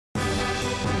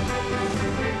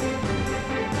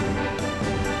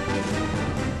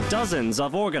Dozens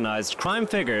of organized crime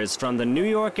figures from the New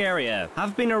York area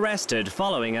have been arrested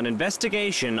following an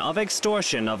investigation of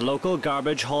extortion of local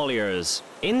garbage hauliers.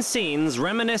 In scenes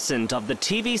reminiscent of the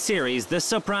TV series The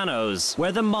Sopranos,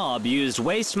 where the mob used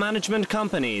waste management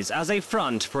companies as a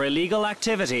front for illegal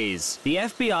activities, the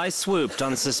FBI swooped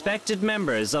on suspected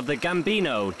members of the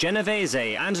Gambino, Genovese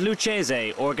and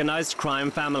Luchese organized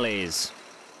crime families.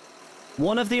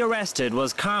 One of the arrested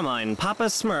was Carmine Papa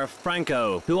Smurf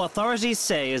Franco, who authorities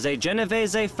say is a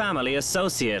Genovese family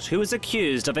associate who is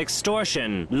accused of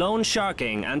extortion, loan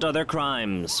sharking and other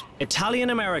crimes.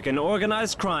 Italian-American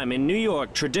organized crime in New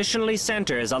York traditionally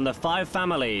centers on the five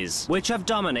families, which have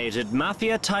dominated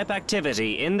mafia-type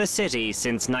activity in the city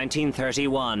since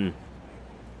 1931.